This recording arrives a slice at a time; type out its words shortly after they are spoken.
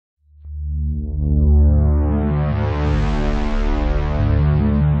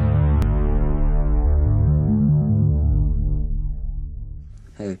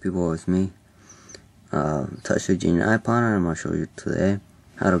people, it's me, Touch the Junior iPod, and I'm going to show you today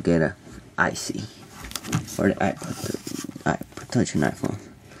how to get a IC for the iPod Touch and iPhone.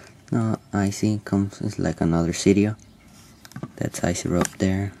 Now IC comes as like another Cydia. That's IC up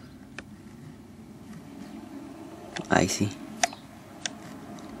there. IC,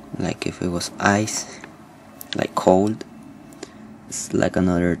 like if it was ice, like cold, it's like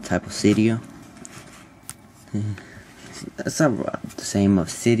another type of Cydia. It's about the same of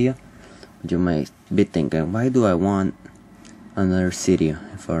Cydia. You might be thinking, why do I want another Cydia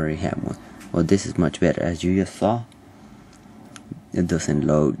if I already have one? Well, this is much better. As you just saw, it doesn't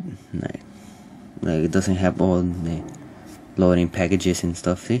load, like it doesn't have all the loading packages and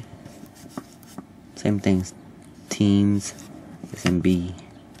stuff. See, same things, Teams, SMB,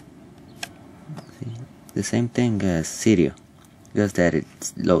 see? The same thing as Cydia, just that it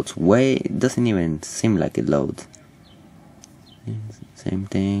loads way, it doesn't even seem like it loads. Same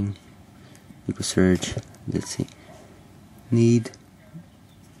thing. You could search, let's see, need,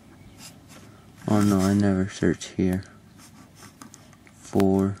 oh no, I never search here,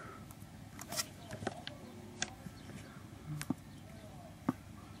 for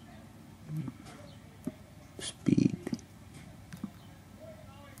speed,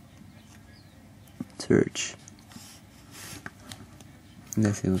 search,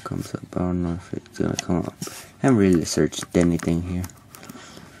 let's see what comes up. I don't know if it's gonna come up. I haven't really searched anything here.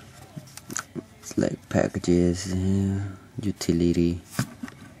 It's like packages, utility,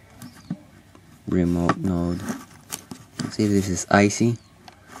 remote node. See, this is IC,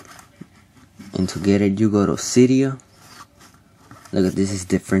 and to get it you go to Cydia. Look at this, is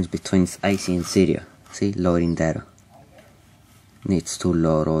difference between IC and Cydia. See, loading data, needs to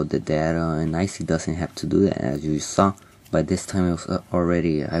load all the data, and IC doesn't have to do that. As you saw, by this time it was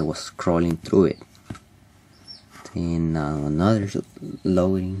already, I was scrolling through it. And now another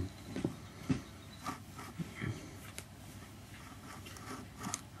loading.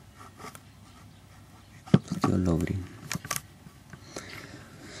 Still loading.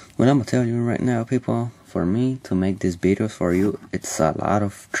 What I'm gonna tell you right now, people, for me to make these videos for you, it's a lot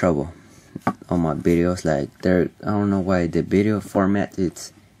of trouble on my videos. Like I don't know why the video format,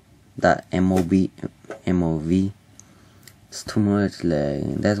 it's that MOV. It's too much.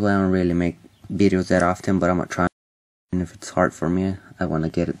 Like that's why I don't really make videos that often. But I'm gonna try. And if it's hard for me, I want to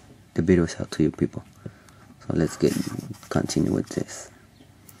get the videos out to you people. So let's continue with this.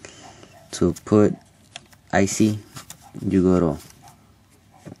 To put IC, you go to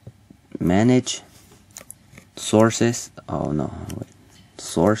manage sources. Oh no, wait,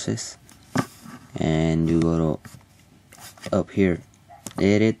 sources, and you go to up here,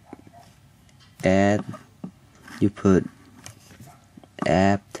 edit, add. You put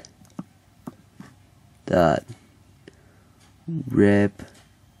apt dot RIP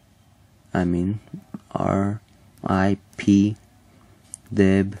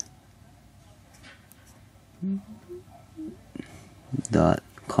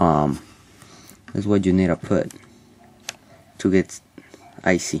deb.com is what you need to put to get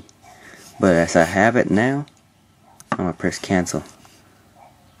IC. But as I have it now, I'm gonna press cancel,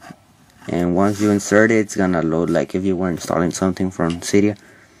 and once you insert it, it's gonna load like if you were installing something from Cydia,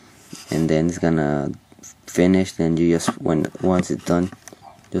 and then it's gonna finish. Then you just, once it's done,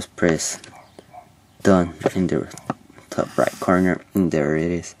 just press done in the top right corner, and there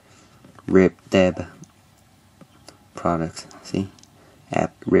it is, RIP deb products. See,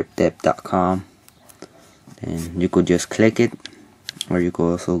 app ripdeb.com, and you could just click it, or you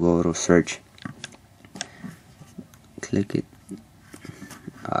could also go to search, click it.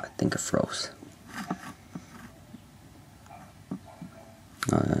 I think it froze.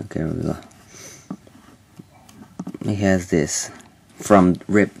 Okay, we go. It has this from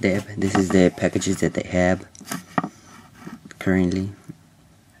RipDeb. This is the packages that they have currently.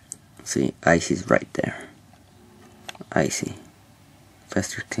 See, IC is right there. IC,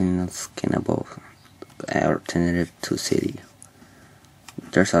 faster, clean, scannable, alternative to Cydia.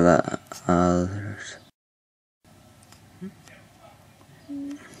 There's a lot of others.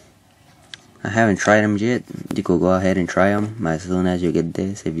 I haven't tried them yet. You could go ahead and try them as soon as you get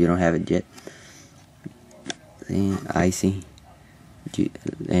this, if you don't have it yet. See, IC,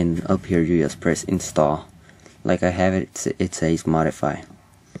 and up here you just press install. Like I have it, it says modify.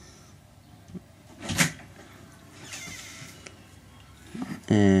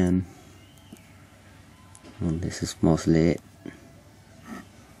 And well, this is mostly it.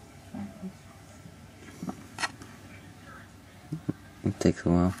 It takes a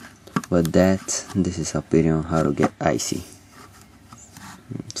while. But this is a video on how to get IC.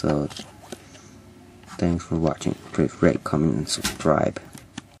 So thanks for watching. Please rate, comment, and subscribe.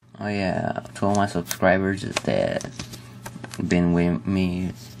 Oh yeah, to all my subscribers that been with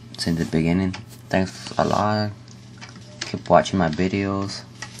me since the beginning, thanks a lot. Keep watching my videos.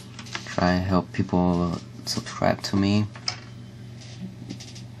 Try to help people subscribe to me.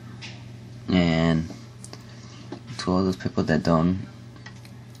 And to all those people that don't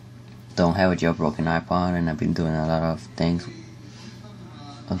have a jailbroken iPod, and I've been doing a lot of things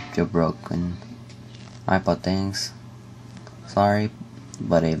of jailbroken iPod things. Sorry,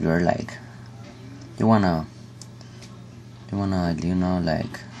 but if you're like you wanna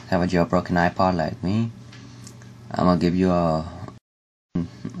like have a jailbroken iPod like me, I'm gonna give you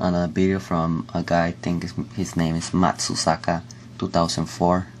another video from a guy. I think his name is Matsusaka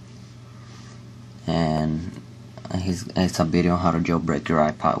 2004, and it's a video on how to jailbreak your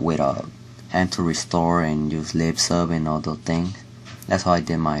iPod with a hand to restore and use lip sub and all those things. That's how I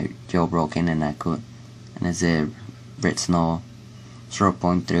did my jailbroken, and it's a Red Snow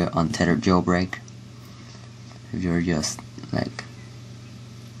 0.3 untethered jailbreak. If you're just like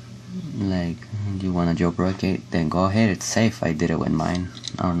you wanna jailbreak it, then go ahead, it's safe. I did it with mine.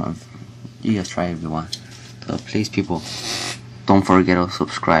 I don't know, if you just try it if you want. So please people, don't forget to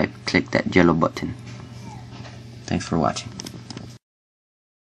subscribe, click that yellow button. Thanks for watching.